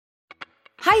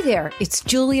Hi there, it's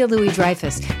Julia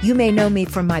Louis-Dreyfus. You may know me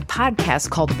from my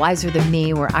podcast called Wiser Than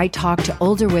Me, where I talk to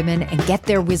older women and get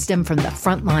their wisdom from the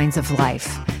front lines of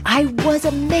life. I was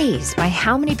amazed by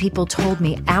how many people told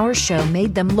me our show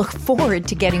made them look forward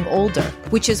to getting older,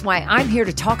 which is why I'm here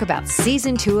to talk about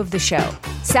season 2 of the show.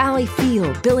 Sally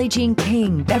Field, Billie Jean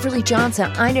King, Beverly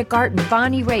Johnson, Ina Garten,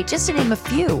 Bonnie Raitt, just to name a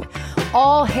few.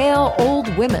 All hail old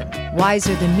women.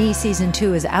 Wiser Than Me season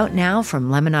 2 is out now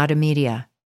from Lemonada Media.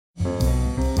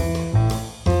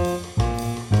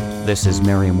 This is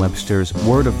Merriam-Webster's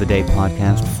Word of the Day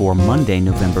podcast for Monday,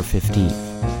 November 15th.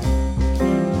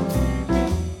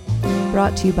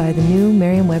 Brought to you by the new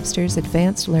Merriam-Webster's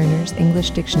Advanced Learners English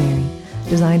Dictionary,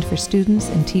 designed for students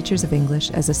and teachers of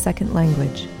English as a second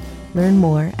language. Learn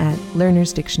more at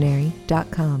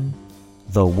learnersdictionary.com.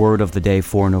 The word of the day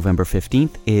for November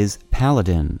 15th is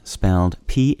Paladin, spelled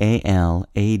P-A-L-A-D-I-N.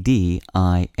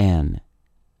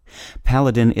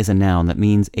 Paladin is a noun that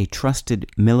means a trusted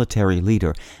military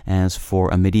leader, as for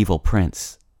a medieval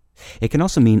prince. It can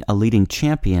also mean a leading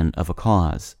champion of a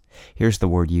cause. Here's the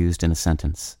word used in a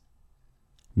sentence.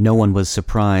 No one was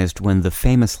surprised when the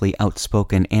famously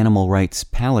outspoken animal rights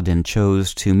Paladin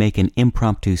chose to make an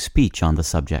impromptu speech on the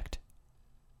subject.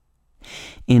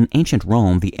 In ancient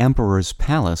Rome, the emperor's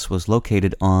palace was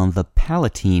located on the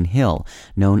Palatine Hill,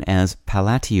 known as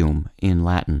Palatium in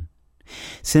Latin.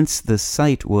 Since the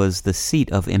site was the seat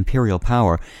of imperial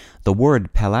power, the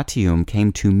word Palatium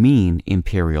came to mean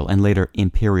imperial and later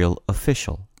imperial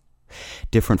official.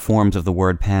 Different forms of the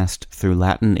word passed through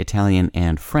Latin, Italian,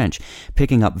 and French,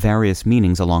 picking up various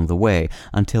meanings along the way,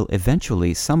 until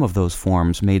eventually some of those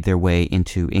forms made their way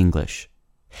into English.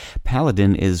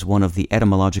 Paladin is one of the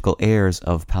etymological heirs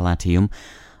of Palatium.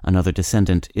 Another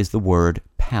descendant is the word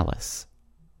palace.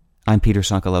 I'm Peter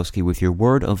Sokolowski with your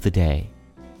Word of the Day.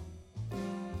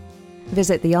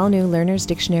 Visit the all-new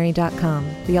learnersdictionary.com,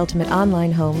 the ultimate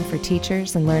online home for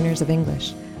teachers and learners of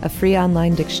English. A free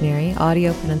online dictionary,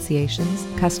 audio pronunciations,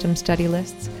 custom study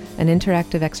lists, and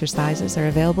interactive exercises are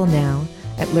available now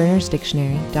at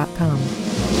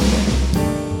learnersdictionary.com.